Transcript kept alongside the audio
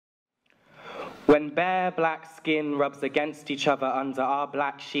When bare black skin rubs against each other under our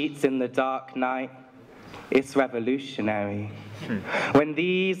black sheets in the dark night, it's revolutionary. When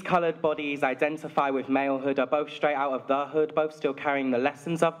these colored bodies identify with malehood, are both straight out of the hood, both still carrying the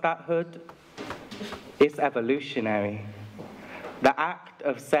lessons of that hood, it's evolutionary. The act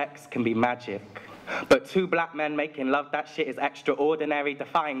of sex can be magic, but two black men making love, that shit is extraordinary,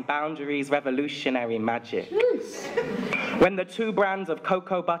 defying boundaries, revolutionary magic. When the two brands of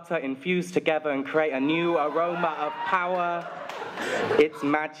cocoa butter infuse together and create a new aroma of power, it's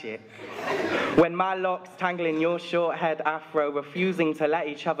magic. When my locks tangle in your short head afro, refusing to let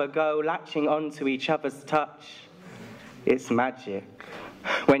each other go, latching onto each other's touch, it's magic.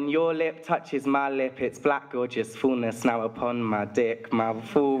 When your lip touches my lip, it's black gorgeous fullness now upon my dick, my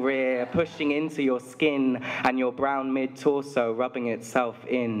full rear pushing into your skin and your brown mid-torso rubbing itself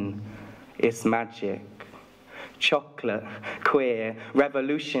in. It's magic. Chocolate, queer,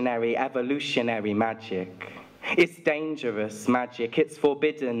 revolutionary, evolutionary magic. It's dangerous magic, it's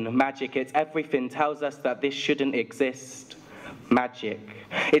forbidden magic, it's everything tells us that this shouldn't exist. Magic.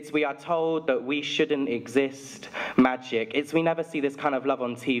 It's we are told that we shouldn't exist. Magic. It's we never see this kind of love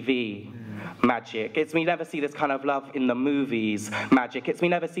on TV. Magic. It's we never see this kind of love in the movies. Magic. It's we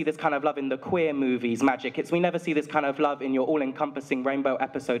never see this kind of love in the queer movies. Magic. It's we never see this kind of love in your all-encompassing rainbow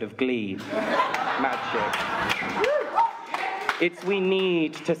episode of Glee. Magic. It's we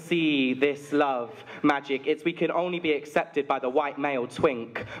need to see this love. Magic. It's we can only be accepted by the white male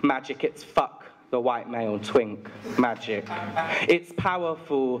twink. Magic. It's fuck the white male twink. Magic. It's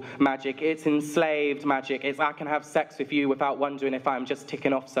powerful magic. It's enslaved magic. It's I can have sex with you without wondering if I'm just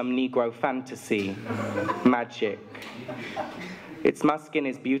ticking off some Negro fantasy. Magic. It's my skin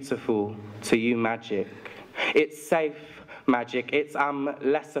is beautiful to you magic. It's safe magic. It's I'm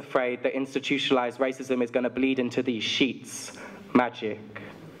less afraid that institutionalized racism is going to bleed into these sheets. Magic.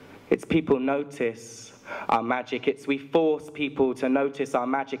 It's people notice our magic. It's we force people to notice our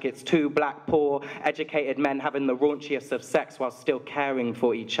magic. It's two black, poor, educated men having the raunchiest of sex while still caring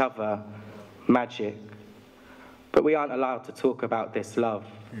for each other. Magic. But we aren't allowed to talk about this love.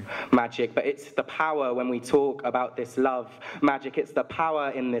 Magic. But it's the power when we talk about this love. Magic. It's the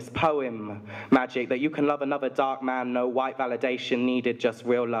power in this poem. Magic. That you can love another dark man, no white validation needed, just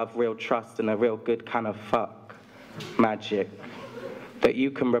real love, real trust, and a real good kind of fuck. Magic. That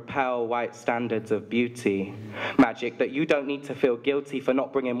you can repel white standards of beauty. Magic. That you don't need to feel guilty for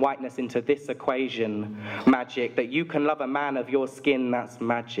not bringing whiteness into this equation. Magic. That you can love a man of your skin, that's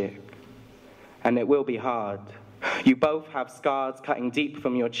magic. And it will be hard. You both have scars cutting deep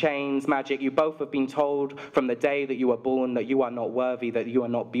from your chains. Magic. You both have been told from the day that you were born that you are not worthy, that you are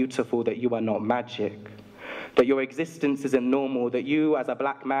not beautiful, that you are not magic. That your existence isn't normal, that you as a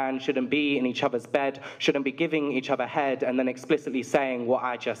black man shouldn't be in each other's bed, shouldn't be giving each other head and then explicitly saying what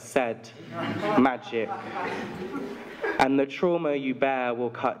I just said. Magic. And the trauma you bear will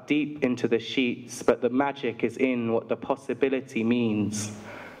cut deep into the sheets, but the magic is in what the possibility means.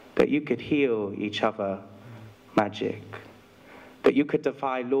 That you could heal each other. Magic. That you could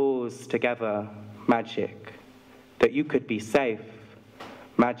defy laws together. Magic. That you could be safe.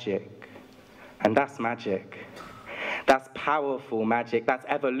 Magic. And that's magic. That's powerful magic. That's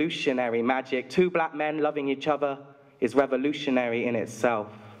evolutionary magic. Two black men loving each other is revolutionary in itself.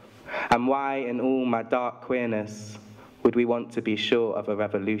 And why in all my dark queerness would we want to be sure of a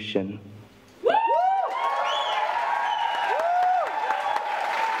revolution?